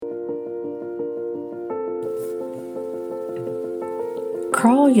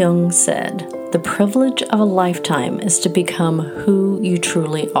Carl Jung said, "The privilege of a lifetime is to become who you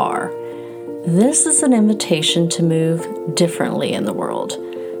truly are." This is an invitation to move differently in the world,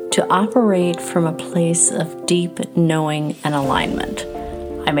 to operate from a place of deep knowing and alignment.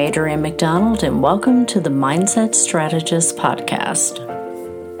 I'm Adrienne McDonald, and welcome to the Mindset Strategist Podcast.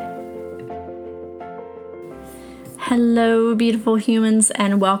 Hello, beautiful humans,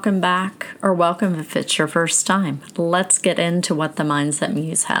 and welcome back, or welcome if it's your first time. Let's get into what the Mindset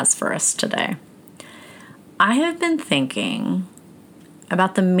Muse has for us today. I have been thinking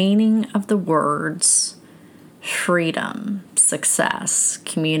about the meaning of the words freedom, success,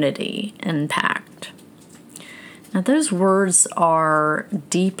 community, impact. Now, those words are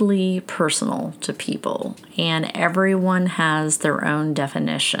deeply personal to people, and everyone has their own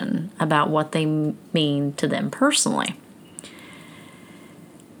definition about what they mean to them personally.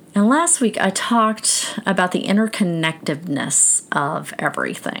 Now, last week I talked about the interconnectedness of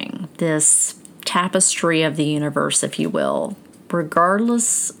everything, this tapestry of the universe, if you will,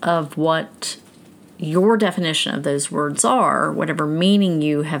 regardless of what your definition of those words are, whatever meaning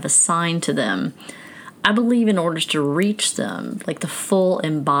you have assigned to them. I believe in order to reach them, like the full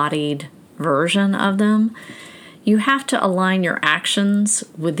embodied version of them, you have to align your actions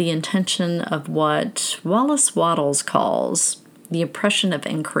with the intention of what Wallace Wattles calls the impression of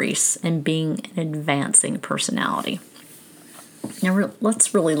increase and being an advancing personality. Now,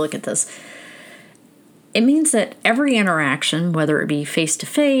 let's really look at this. It means that every interaction, whether it be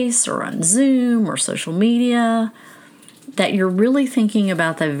face-to-face or on Zoom or social media, that you're really thinking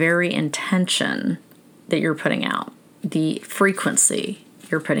about the very intention that you're putting out, the frequency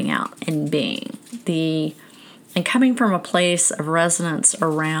you're putting out and being, and coming from a place of resonance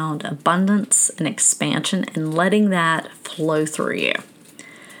around abundance and expansion and letting that flow through you.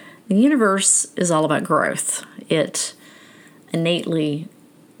 The universe is all about growth. It's innately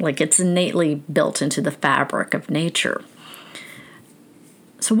built into the fabric of nature.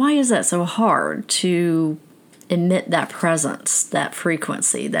 So why is that so hard to emit that presence, that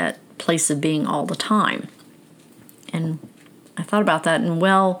frequency, that place of being all the time? And I thought about that, and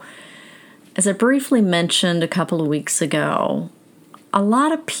well, as I briefly mentioned a couple of weeks ago, a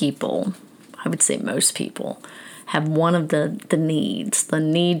lot of people, I would say most people, have one of the needs, the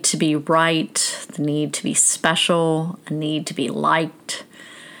need to be right, the need to be special, a need to be liked.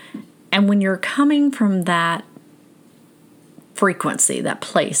 And when you're coming from that frequency, that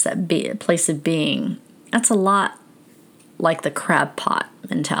place, place of being, that's a lot like the crab pot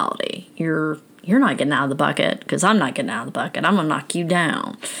mentality. You're not getting out of the bucket because I'm not getting out of the bucket. I'm going to knock you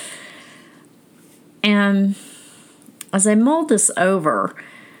down. And as I mulled this over,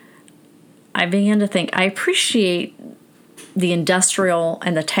 I began to think I appreciate the industrial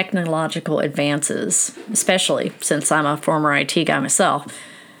and the technological advances, especially since I'm a former IT guy myself.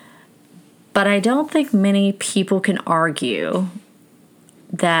 But I don't think many people can argue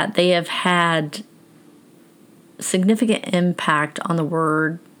that they have had significant impact on the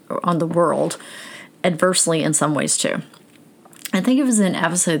world adversely in some ways too. I think it was in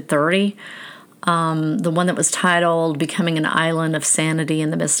episode 30, the one that was titled "Becoming an Island of Sanity in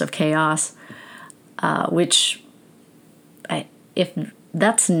the Midst of Chaos," which, if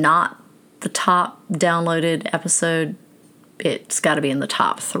that's not the top downloaded episode, it's got to be in the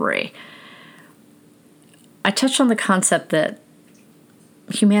top 3. I touched on the concept that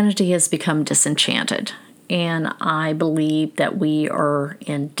humanity has become disenchanted. And I believe that we are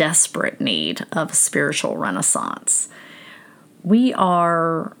in desperate need of a spiritual renaissance. We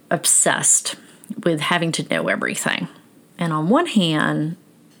are obsessed with having to know everything. And on one hand,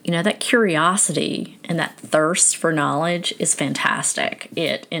 that curiosity and that thirst for knowledge is fantastic.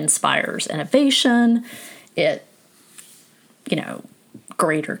 It inspires innovation. It,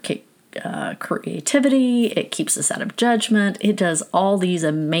 greater creativity. It keeps us out of judgment. It does all these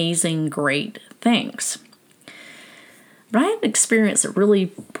amazing, great things. But I had an experience that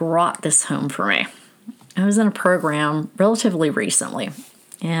really brought this home for me. I was in a program relatively recently,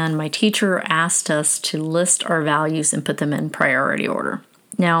 and my teacher asked us to list our values and put them in priority order.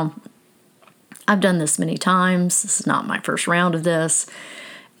 Now, I've done this many times. This is not my first round of this.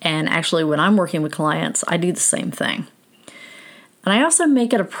 And actually, when I'm working with clients, I do the same thing. And I also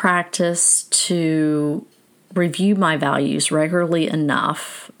make it a practice to review my values regularly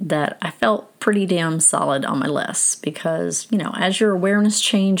enough that I felt pretty damn solid on my list because, as your awareness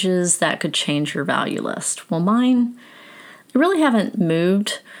changes, that could change your value list. Well, mine, they really haven't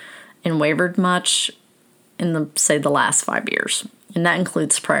moved and wavered much in the last 5 years, and that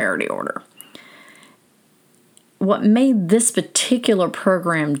includes priority order. what made this particular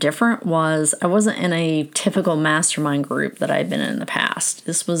program different was I wasn't in a typical mastermind group that I'd been in the past.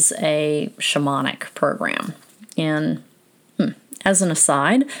 This was a shamanic program. And as an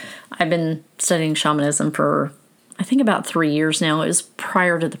aside, I've been studying shamanism for, I think, about 3 years now. It was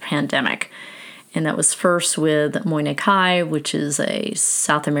prior to the pandemic. And that was first with Muay Thai, which is a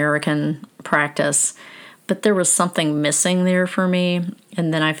South American practice. But there was something missing there for me.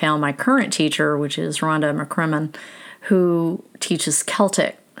 And then I found my current teacher, which is Rhonda McCrimmon, who teaches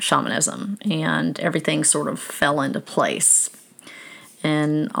Celtic shamanism. And everything sort of fell into place.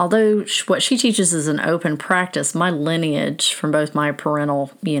 And although what she teaches is an open practice, my lineage from both my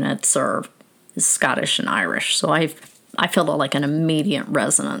parental units are Scottish and Irish. So I felt like an immediate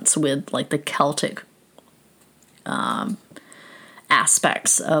resonance with like the Celtic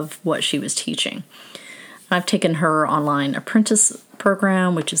aspects of what she was teaching. I've taken her online apprentice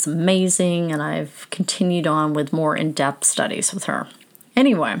program, which is amazing, and I've continued on with more in-depth studies with her.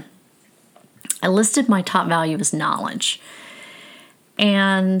 Anyway, I listed my top value as knowledge.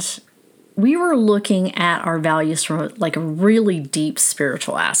 And we were looking at our values from like a really deep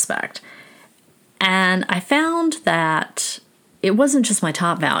spiritual aspect. And I found that it wasn't just my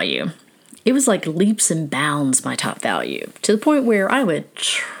top value. It was like leaps and bounds my top value, to the point where I would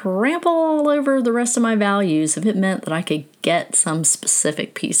trample all over the rest of my values if it meant that I could get some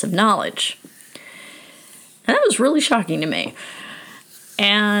specific piece of knowledge. And that was really shocking to me.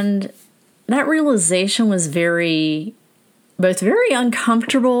 And that realization was both very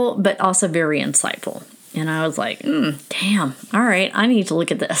uncomfortable, but also very insightful. And I was like, damn, all right, I need to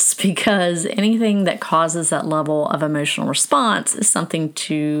look at this, because anything that causes that level of emotional response is something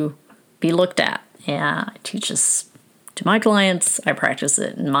to be looked at. Yeah, I teach this to my clients. I practice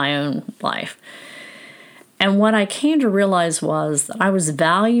it in my own life. And what I came to realize was that I was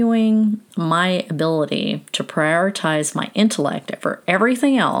valuing my ability to prioritize my intellect over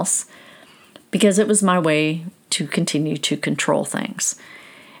everything else, because it was my way to continue to control things.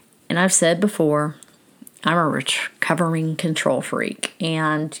 And I've said before, I'm a recovering control freak.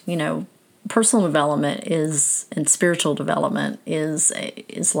 And, personal development and spiritual development is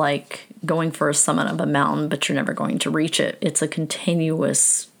like going for a summit of a mountain, but you're never going to reach it. It's a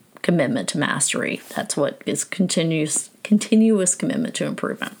continuous commitment to mastery. That's what is continuous commitment to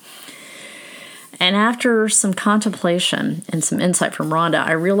improvement. And after some contemplation and some insight from Rhonda,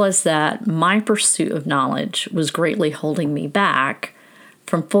 I realized that my pursuit of knowledge was greatly holding me back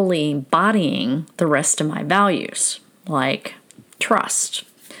from fully embodying the rest of my values, like trust.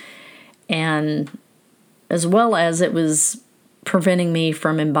 And as well as it was preventing me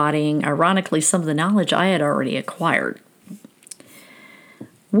from embodying, ironically, some of the knowledge I had already acquired.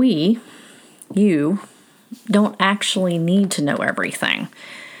 You, don't actually need to know everything.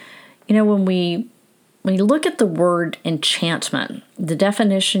 When we look at the word enchantment, the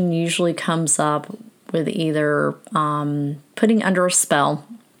definition usually comes up with either putting under a spell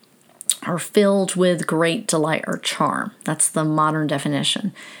or filled with great delight or charm. That's the modern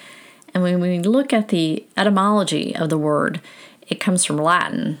definition. And when we look at the etymology of the word, it comes from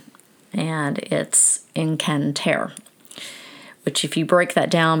Latin, and it's incantare, which if you break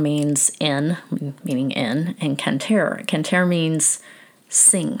that down means in, meaning in, and cantare. Cantare means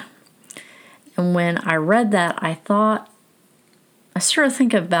sing. And when I read that, I started to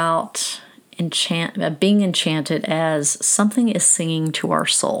think about being enchanted as something is singing to our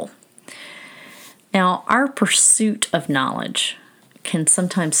soul. Now, our pursuit of knowledge can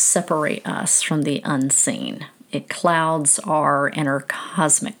sometimes separate us from the unseen. It clouds our inner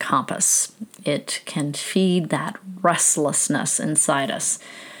cosmic compass. It can feed that restlessness inside us.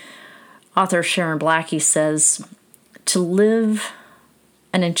 Author Sharon Blackie says, to live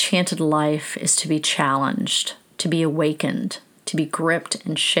an enchanted life is to be challenged, to be awakened, to be gripped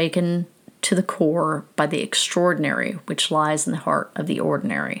and shaken to the core by the extraordinary which lies in the heart of the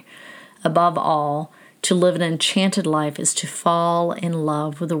ordinary. Above all, to live an enchanted life is to fall in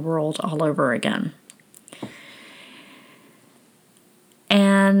love with the world all over again.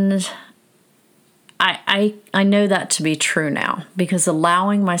 And I know that to be true now, because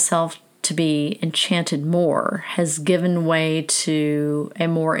allowing myself to be enchanted more has given way to a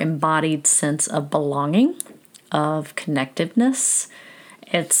more embodied sense of belonging, of connectiveness.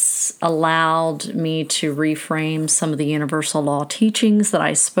 It's allowed me to reframe some of the universal law teachings that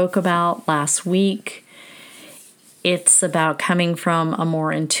I spoke about last week. It's about coming from a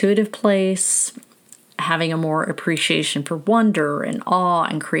more intuitive place, having a more appreciation for wonder and awe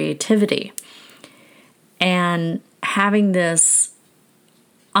and creativity, and having this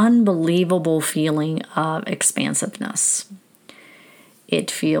unbelievable feeling of expansiveness. It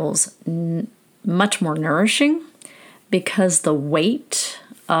feels much more nourishing because the weight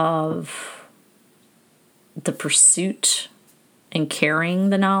of the pursuit and carrying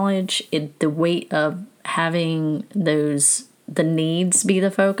the knowledge, the weight of having the needs be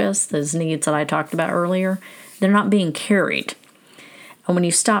the focus, those needs that I talked about earlier, they're not being carried. And when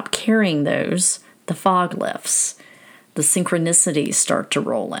you stop carrying those, the fog lifts. The synchronicities start to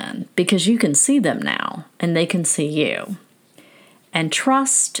roll in because you can see them now and they can see you. And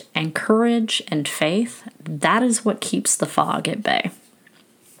trust and courage and faith, that is what keeps the fog at bay.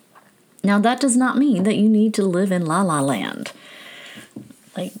 Now, that does not mean that you need to live in la la land.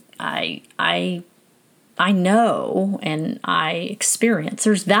 Like, I know and I experience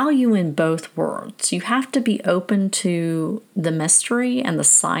there's value in both worlds. You have to be open to the mystery and the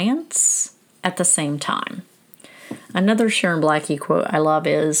science at the same time. Another Sharon Blackie quote I love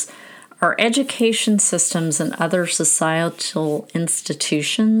is, "Our education systems and other societal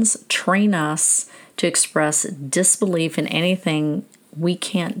institutions train us to express disbelief in anything we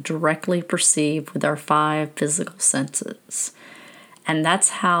can't directly perceive with our 5 physical senses." And that's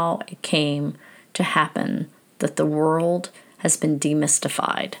how it came to happen that the world has been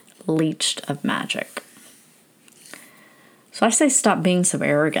demystified, leached of magic. So I say stop being so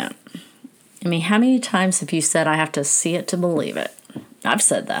arrogant. I mean, how many times have you said, I have to see it to believe it? I've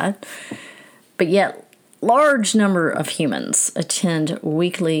said that. But yet, large number of humans attend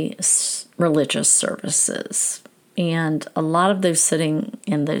weekly religious services. And a lot of those sitting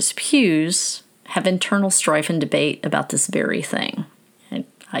in those pews have internal strife and debate about this very thing. And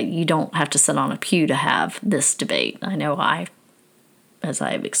you don't have to sit on a pew to have this debate. I know as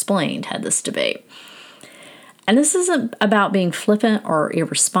I've explained, had this debate. And this isn't about being flippant or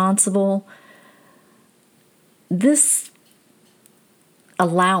irresponsible. This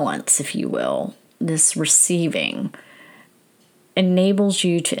allowance, if you will, this receiving, enables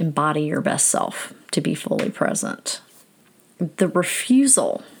you to embody your best self, to be fully present. The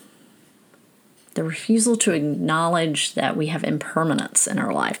refusal to acknowledge that we have impermanence in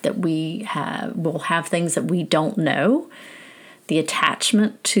our life, that will have things that we don't know, the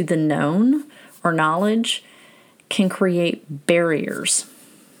attachment to the known or knowledge can create barriers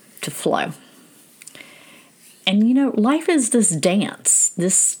to flow. And life is this dance,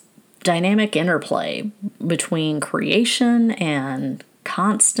 this dynamic interplay between creation and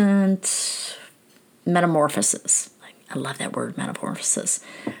constant metamorphosis. I love that word, metamorphosis.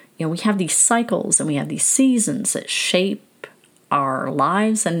 We have these cycles and we have these seasons that shape our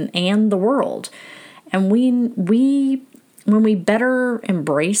lives and the world. And when we better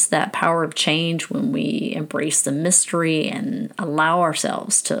embrace that power of change, when we embrace the mystery and allow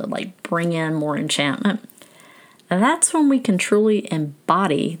ourselves to bring in more enchantment, that's when we can truly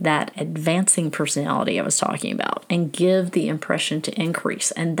embody that advancing personality I was talking about and give the impression to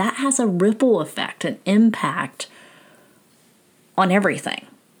increase. And that has a ripple effect, an impact on everything.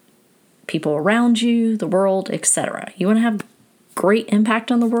 People around you, the world, etc. You want to have great impact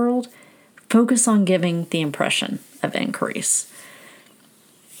on the world? Focus on giving the impression of increase.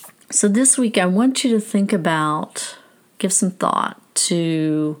 So this week I want you to give some thought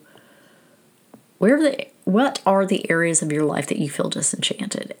to what are the areas of your life that you feel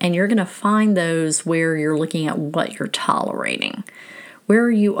disenchanted? And you're going to find those where you're looking at what you're tolerating. Where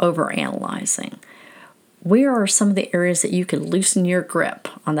are you overanalyzing? Where are some of the areas that you can loosen your grip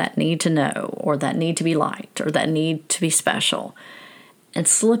on that need to know, or that need to be liked, or that need to be special, and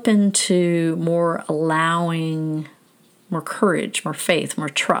slip into more allowing, more courage, more faith, more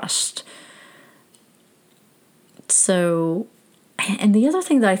trust? So, and the other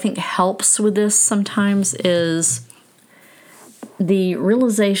thing that I think helps with this sometimes is the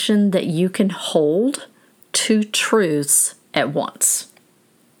realization that you can hold 2 truths at once.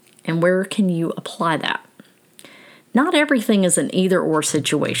 And where can you apply that? Not everything is an either-or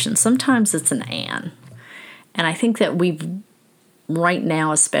situation. Sometimes it's an and. And I think that we've, right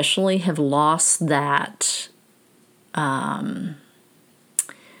now especially, have lost that, the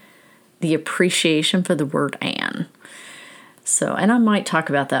appreciation for the word and. So, and I might talk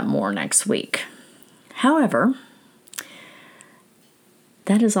about that more next week. However,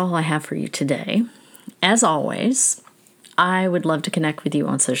 that is all I have for you today. As always, I would love to connect with you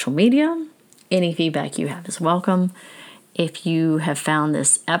on social media. Any feedback you have is welcome. If you have found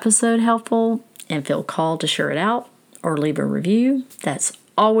this episode helpful and feel called to share it out or leave a review, that's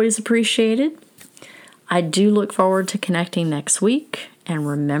always appreciated. I do look forward to connecting next week. And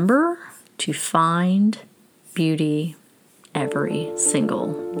remember to find beauty every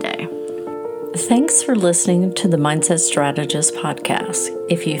single day. Thanks for listening to the Mindset Strategist podcast.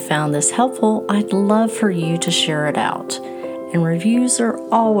 If you found this helpful, I'd love for you to share it out. And reviews are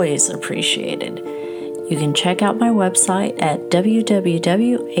always appreciated. You can check out my website at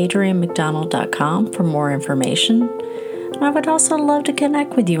www.adrianmcdonald.com for more information. And I would also love to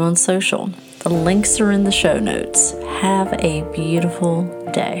connect with you on social. The links are in the show notes. Have a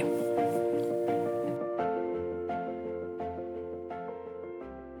beautiful day.